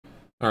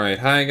Alright,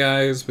 hi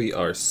guys, we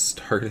are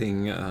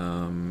starting,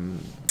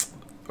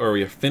 or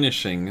we are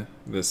finishing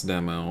this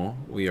demo.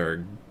 We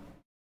are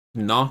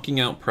knocking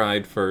out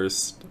Pride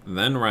first,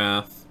 then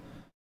Wrath,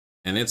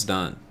 and it's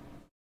done.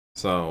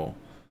 So,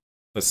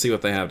 let's see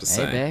what they have to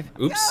say. Hey,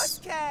 babe. Oops.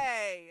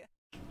 Okay.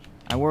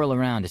 I whirl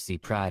around to see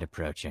Pride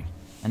approaching.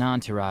 An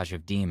entourage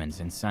of demons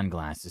in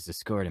sunglasses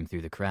escort him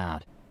through the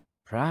crowd.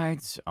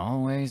 Pride's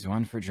always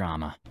one for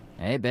drama.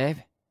 Hey, babe.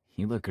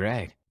 You look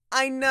great.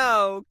 I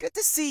know. Good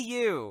to see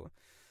you.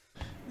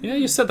 Yeah,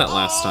 you said that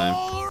last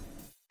time.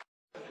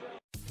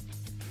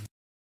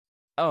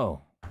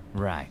 Oh,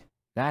 right.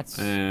 That's...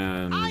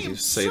 And you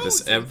say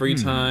this every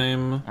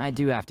time. I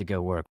do have to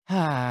go work.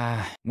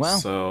 Well,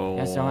 So,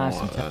 guess I'll have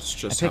some time. that's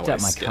just I picked how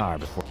up my skip. car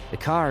before. The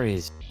car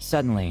is...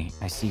 Suddenly,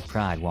 I see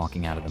Pride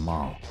walking out of the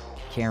mall,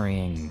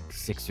 carrying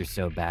 6 or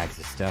so bags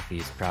of stuff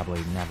he's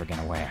probably never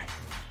gonna wear.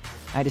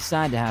 I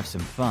decide to have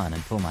some fun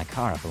and pull my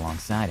car up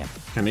alongside him.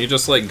 Can he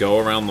just, like, go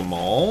around the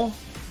mall?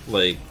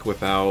 Like,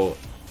 without...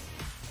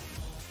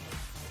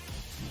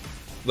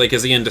 Like,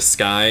 is he in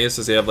disguise?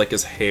 Does he have, like,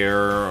 his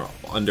hair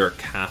under a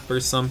cap or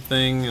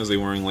something? Is he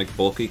wearing, like,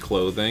 bulky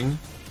clothing?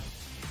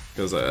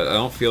 Because I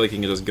don't feel like he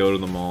can just go to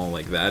the mall,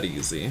 like, that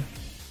easy.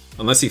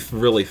 Unless he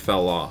really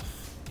fell off.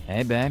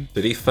 Hey, babe.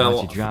 Did he Why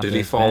don't you drop Did he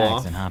those fall bags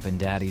off? and hop in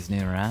Daddy's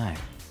new ride?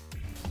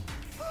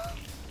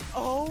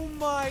 Oh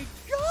my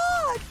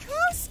god,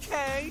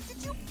 Kosuke!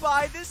 Did you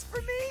buy this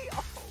for me?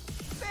 Oh,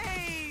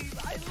 babe,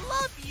 I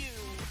love you!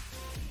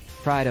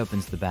 Pride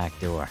opens the back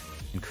door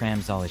and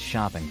crams all his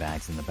shopping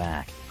bags in the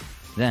back.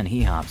 Then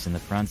he hops in the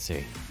front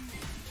seat.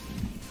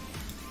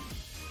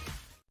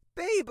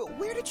 Babe,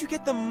 where did you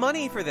get the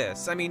money for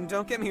this? I mean,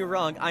 don't get me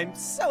wrong, I'm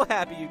so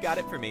happy you got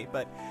it for me,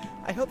 but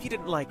I hope you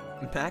didn't, like,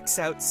 max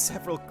out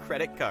several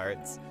credit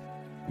cards.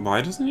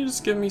 Why doesn't he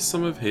just give me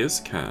some of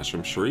his cash?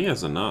 I'm sure he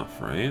has enough,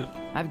 right?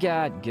 I've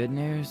got good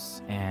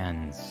news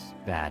and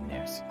bad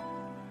news.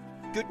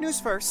 Good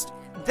news first,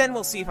 then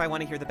we'll see if I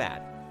want to hear the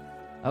bad.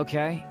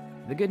 Okay,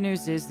 the good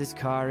news is this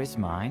car is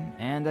mine,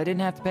 and I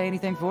didn't have to pay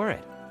anything for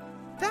it.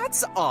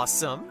 That's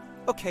awesome!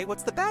 Okay,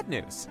 what's the bad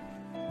news?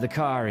 The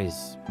car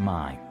is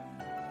mine.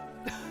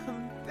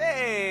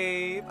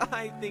 Babe,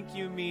 I think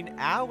you mean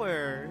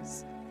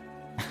ours.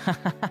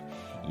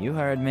 You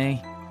heard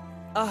me.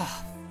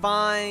 Ugh,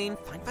 fine.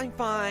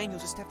 You'll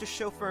just have to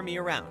chauffeur me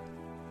around.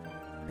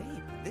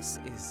 Babe, this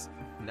is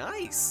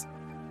nice.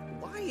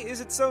 Why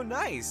is it so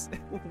nice?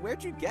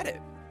 Where'd you get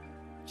it?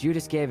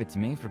 Judas gave it to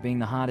me for being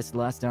the hottest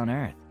lust on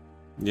Earth.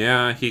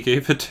 Yeah, he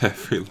gave it to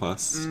every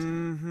lust.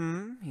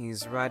 Mm-hmm,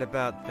 he's right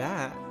about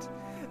that.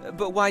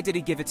 But why did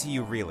he give it to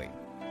you, really?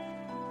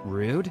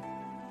 Rude?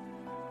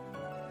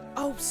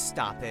 Oh,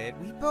 stop it.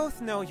 We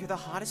both know you're the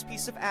hottest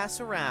piece of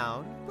ass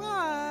around,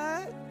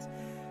 but...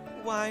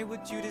 why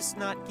would Judas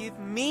not give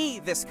me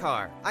this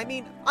car? I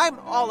mean, I'm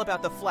all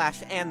about the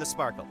flash and the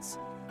sparkles.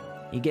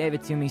 He gave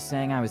it to me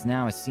saying I was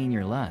now a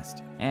senior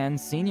lust, and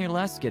senior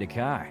lusts get a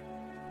car.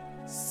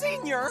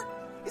 Senior?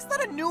 Is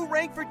that a new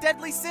rank for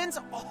deadly sins?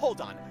 Oh, hold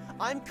on.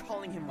 I'm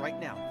calling him right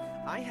now.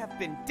 I have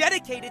been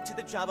dedicated to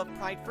the job of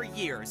Pride for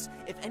years.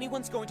 If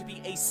anyone's going to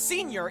be a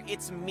senior,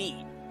 it's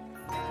me.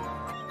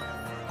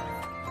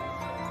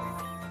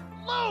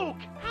 Luke,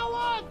 how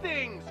are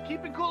things?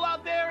 Keeping cool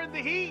out there in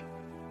the heat?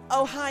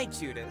 Oh, hi,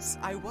 Judas.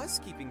 I was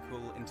keeping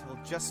cool until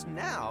just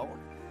now.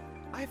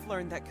 I've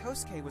learned that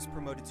Kosuke was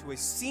promoted to a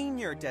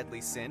senior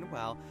deadly sin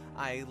while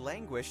I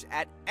languished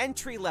at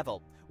entry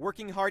level,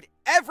 working hard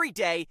every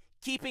day,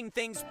 keeping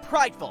things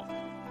prideful.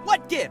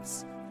 What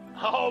gives?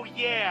 Oh,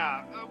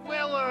 yeah.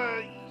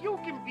 You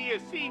can be a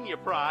senior,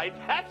 Pride.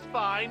 That's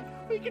fine.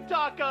 We can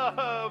talk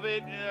of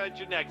it at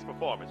your next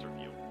performance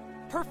review.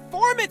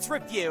 Performance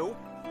review?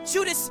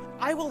 Judas,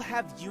 I will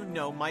have you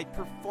know my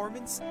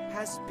performance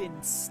has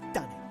been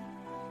stunning.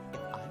 If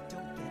I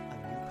don't get a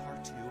new car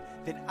too,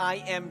 then I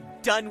am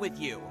done with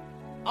you.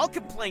 I'll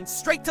complain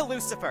straight to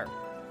Lucifer.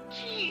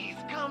 Jeez,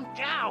 calm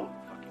down,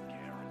 fucking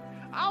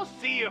Karen. I'll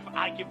see if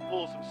I can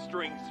pull some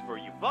strings for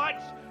you,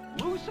 but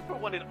Lucifer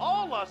wanted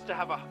all us to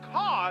have a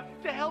car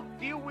to help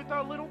deal with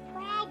our little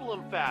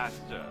problem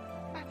faster.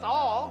 That's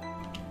all.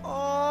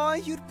 Aw,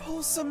 you'd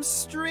pull some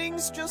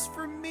strings just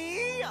for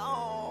me?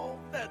 Oh,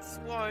 that's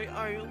why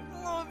I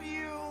love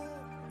you.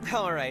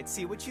 Alright,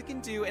 see what you can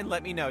do and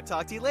let me know.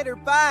 Talk to you later,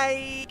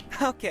 bye!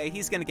 Okay,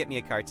 he's gonna get me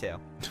a car too.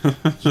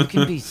 You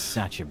can be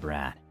such a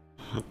brat.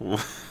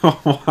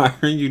 Why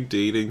are you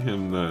dating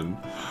him then?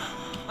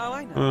 Oh,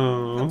 I know.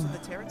 Oh. Comes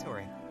with the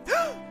territory.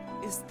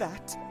 Is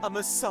that a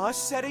massage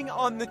setting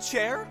on the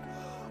chair?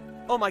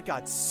 Oh my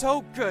god,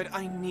 so good.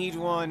 I need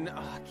one.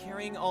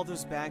 Carrying all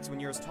those bags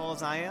when you're as tall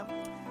as I am?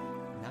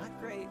 Not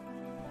great.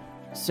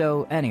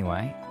 So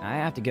anyway, I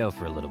have to go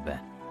for a little bit.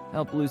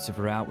 Help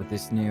Lucifer out with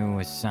this new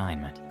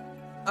assignment.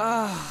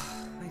 I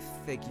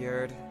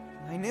figured.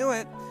 I knew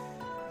it.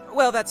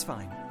 Well, that's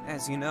fine.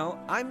 As you know,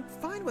 I'm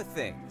fine with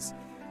things.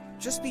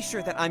 Just be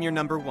sure that I'm your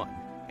number one,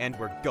 and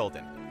we're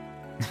golden.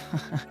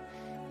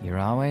 You're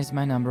always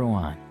my number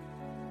one.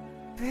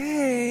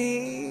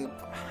 Babe,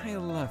 I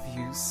love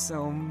you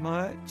so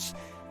much.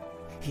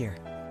 Here,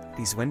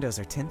 These windows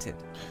are tinted.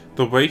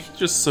 The way he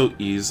just so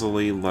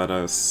easily let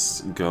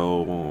us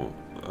go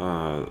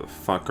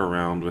fuck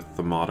around with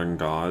the modern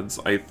gods,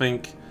 I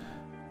think,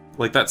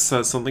 like, that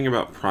says something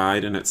about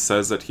pride, and it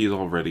says that he's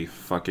already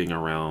fucking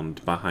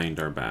around behind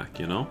our back,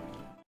 you know?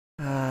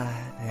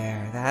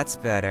 There, that's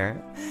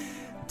better.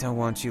 Don't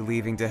want you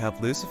leaving to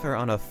help Lucifer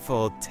on a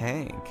full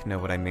tank, know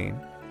what I mean?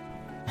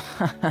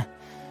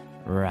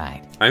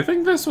 Right. I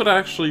think this would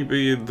actually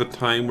be the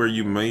time where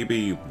you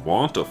maybe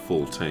want a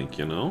full tank,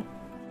 you know?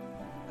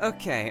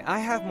 Okay, I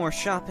have more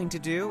shopping to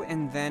do,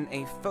 and then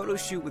a photo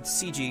shoot with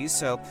CG,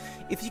 so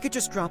if you could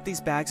just drop these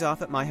bags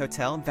off at my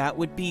hotel, that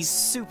would be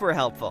super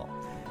helpful.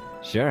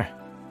 Sure.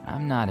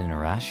 I'm not in a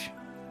rush,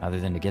 other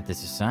than to get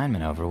this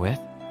assignment over with.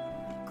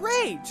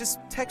 Great! Just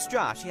text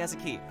Josh, he has a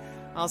key.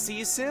 I'll see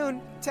you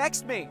soon.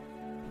 Text me!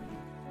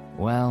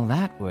 Well,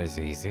 that was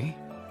easy.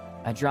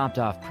 I dropped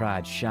off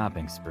Pride's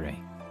shopping spree,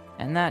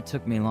 and that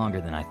took me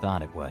longer than I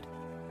thought it would.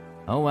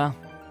 Oh well,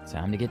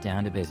 time to get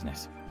down to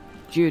business.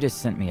 Judas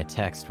sent me a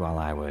text while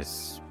I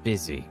was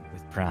busy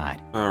with Pride.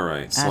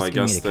 Alright, so I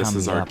guess this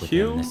is our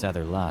cue this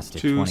other lust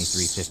at to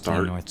 2315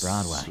 start North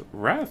Broadway.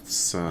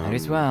 Wrath's Might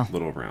as well.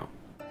 little round.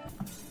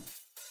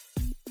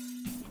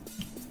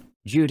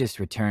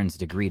 Judas returns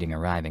to greeting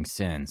arriving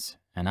sins,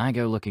 and I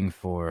go looking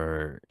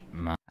for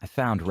I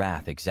found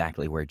Wrath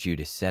exactly where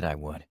Judas said I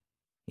would.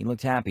 He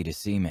looked happy to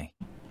see me.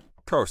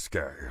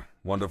 Kosuke,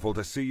 wonderful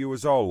to see you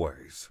as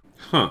always.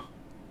 Huh.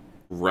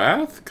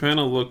 Wrath kind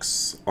of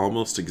looks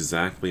almost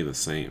exactly the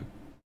same,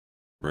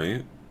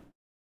 right?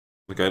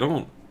 Like, I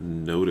don't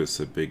notice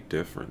a big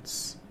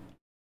difference.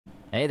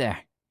 Hey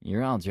there,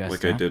 you're all dressed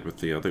like up. I did with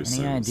the other Any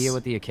sins. idea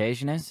what the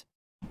occasion is?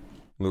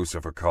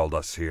 Lucifer called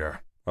us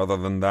here. Other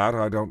than that,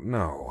 I don't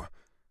know.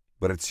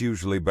 But it's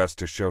usually best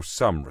to show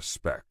some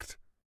respect.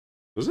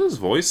 Does his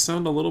voice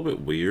sound a little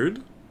bit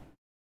weird?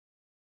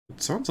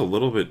 It sounds a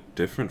little bit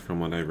different from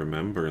what I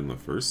remember in the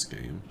first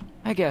game.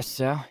 I guess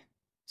so.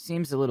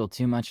 Seems a little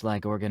too much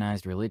like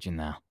organized religion,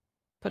 though.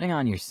 Putting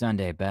on your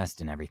Sunday best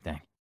and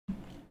everything.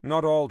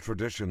 Not all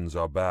traditions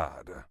are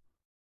bad.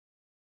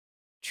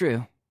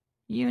 True.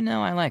 You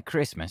know I like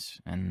Christmas,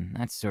 and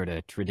that's sort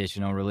of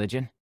traditional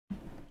religion.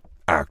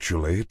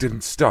 Actually, it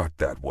didn't start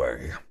that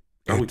way.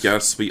 Oh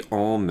yes, we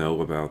all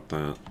know about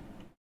that.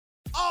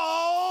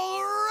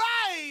 All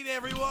right,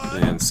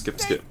 everyone. And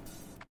skip.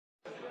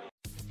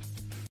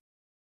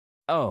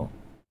 Oh,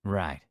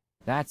 right.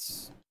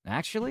 That's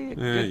actually a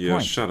good Yeah,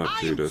 point. shut up,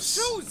 I'm Judas.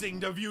 choosing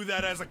to view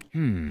that as a...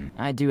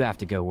 I do have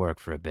to go work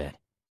for a bit.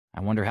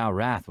 I wonder how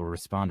Wrath will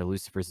respond to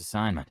Lucifer's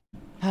assignment.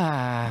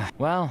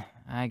 Well,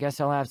 I guess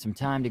I'll have some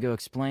time to go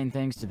explain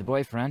things to the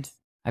boyfriend.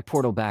 I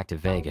portal back to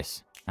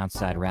Vegas,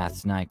 outside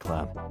Wrath's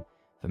nightclub.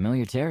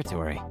 Familiar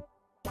territory.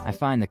 I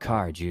find the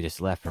car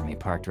Judas left for me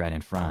parked right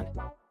in front.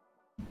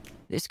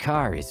 This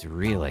car is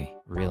really,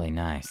 really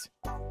nice.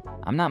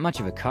 I'm not much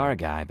of a car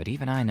guy, but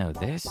even I know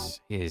this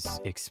is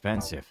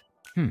expensive.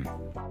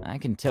 I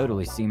can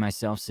totally see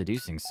myself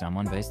seducing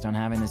someone based on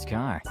having this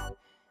car.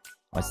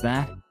 What's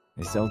that?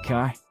 This old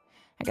car?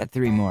 I got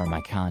 3 more in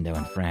my condo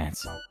in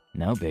France.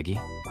 No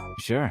biggie.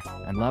 Sure,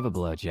 I'd love a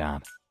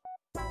blowjob.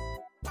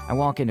 I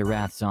walk into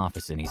Wrath's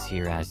office and he's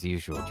here as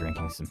usual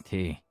drinking some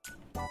tea.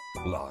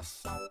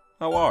 Lust,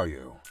 how are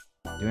you?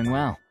 Doing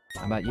well.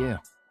 How about you?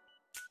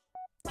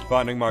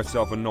 Finding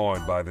myself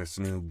annoyed by this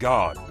new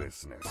god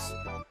business.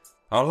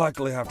 I'll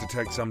likely have to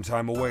take some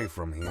time away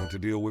from here to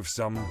deal with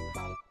some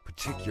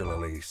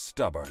particularly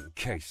stubborn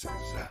cases.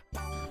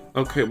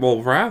 Okay,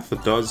 well, Wrath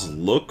does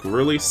look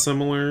really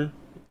similar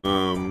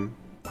to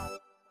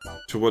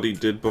what he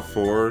did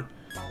before.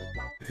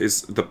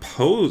 His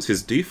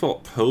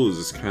default pose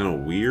is kind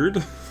of weird.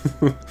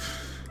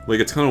 Like,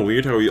 it's kind of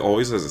weird how he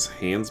always has his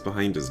hands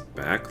behind his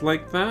back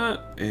like that,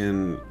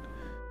 and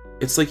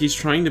it's like he's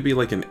trying to be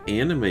like an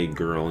anime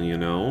girl, you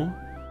know?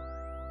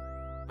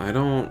 I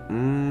don't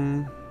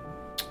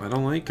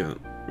like it.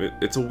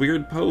 It's a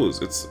weird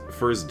pose. It's,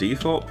 for his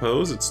default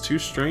pose, it's too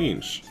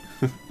strange.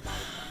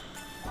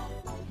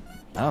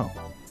 Oh,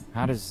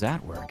 how does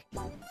that work?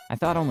 I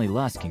thought only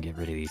lust can get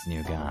rid of these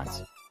new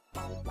gods.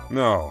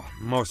 No,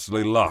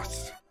 mostly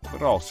lust,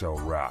 but also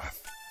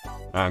wrath.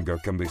 Anger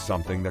can be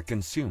something that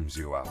consumes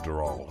you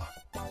after all.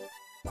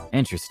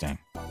 Interesting.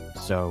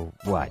 So,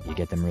 what, you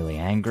get them really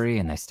angry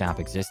and they stop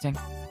existing?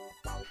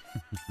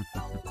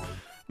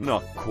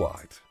 Not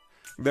quite.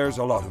 There's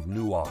a lot of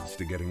nuance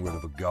to getting rid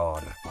of a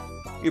god.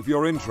 If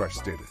you're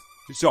interested,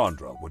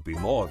 Sandra would be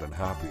more than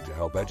happy to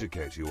help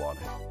educate you on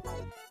it.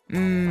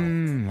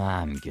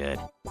 I'm good.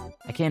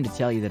 I came to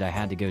tell you that I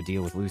had to go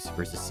deal with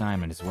Lucifer's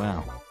assignment as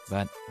well,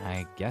 but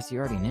I guess you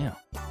already knew.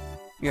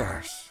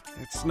 Yes,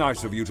 it's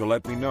nice of you to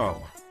let me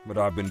know, but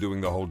I've been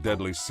doing the whole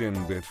deadly sin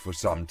bit for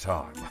some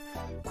time.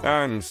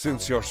 And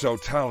since you're so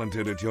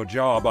talented at your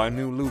job, I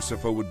knew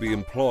Lucifer would be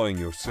employing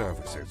your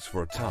services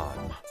for a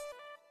time.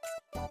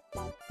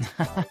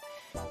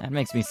 That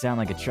makes me sound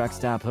like a truck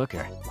stop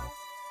hooker.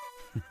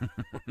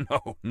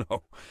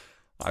 No.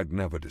 I'd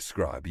never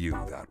describe you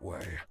that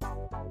way.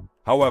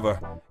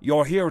 However,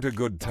 you're here at a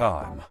good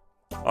time.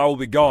 I will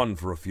be gone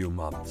for a few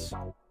months.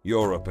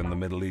 Europe and the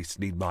Middle East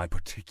need my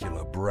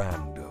particular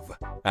brand of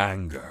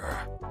anger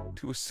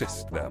to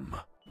assist them.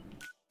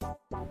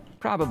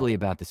 Probably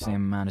about the same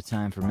amount of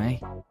time for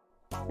me.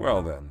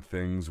 Well then,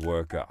 things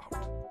work out.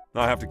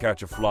 I have to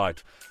catch a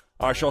flight.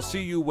 I shall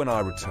see you when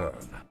I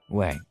return.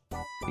 Wait,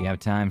 you have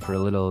time for a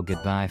little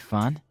goodbye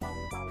fun?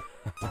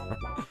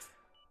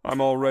 I'm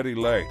already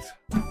late.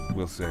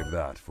 We'll save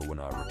that for when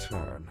I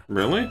return.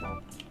 Really?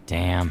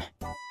 Damn.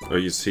 Are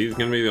you he's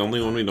gonna be the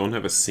only one we don't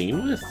have a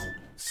scene with?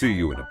 See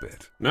you in a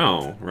bit.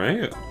 No,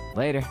 right?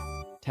 Later.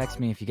 Text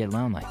me if you get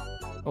lonely.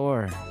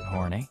 Or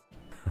horny.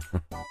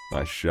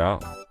 I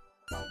shall.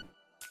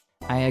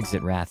 I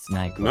exit Wrath's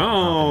nightclub.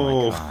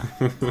 No!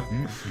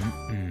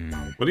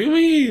 What do you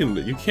mean?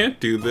 You can't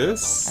do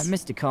this. I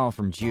missed a call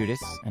from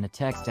Judas and a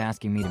text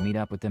asking me to meet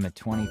up with them at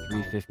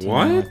 2315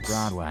 What? North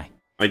Broadway.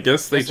 I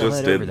guess they Guess I'll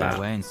just head over did that that.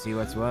 way and see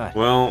what's what.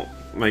 Well,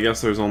 I guess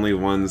there's only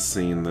one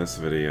scene in this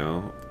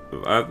video.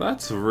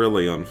 That's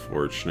really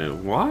unfortunate.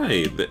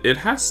 Why? It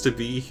has to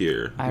be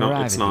here. I No,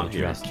 arrive it's at the not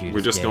here. address Judas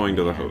We're just gave going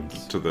to me, the and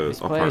this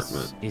apartment.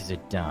 place is a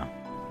dump.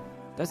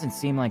 Doesn't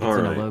seem like it's All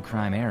in a right.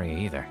 low-crime area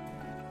either.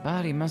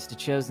 But he must have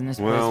chosen this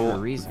place for a Well,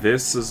 reason.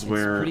 this is It's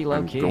where pretty I'm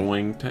low-key.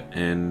 going to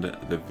end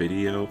the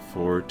video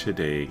for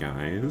today,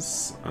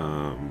 guys.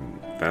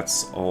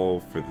 That's all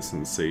for the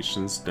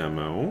Sinsations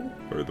demo,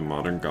 or the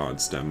Modern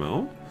Gods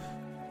demo.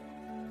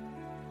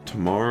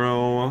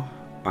 Tomorrow,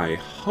 I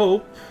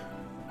hope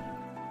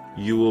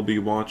you will be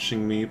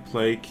watching me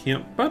play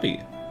Camp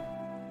Buddy.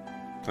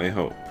 I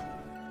hope.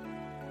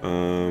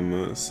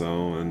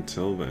 So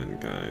until then,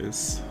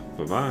 guys,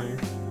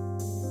 bye-bye.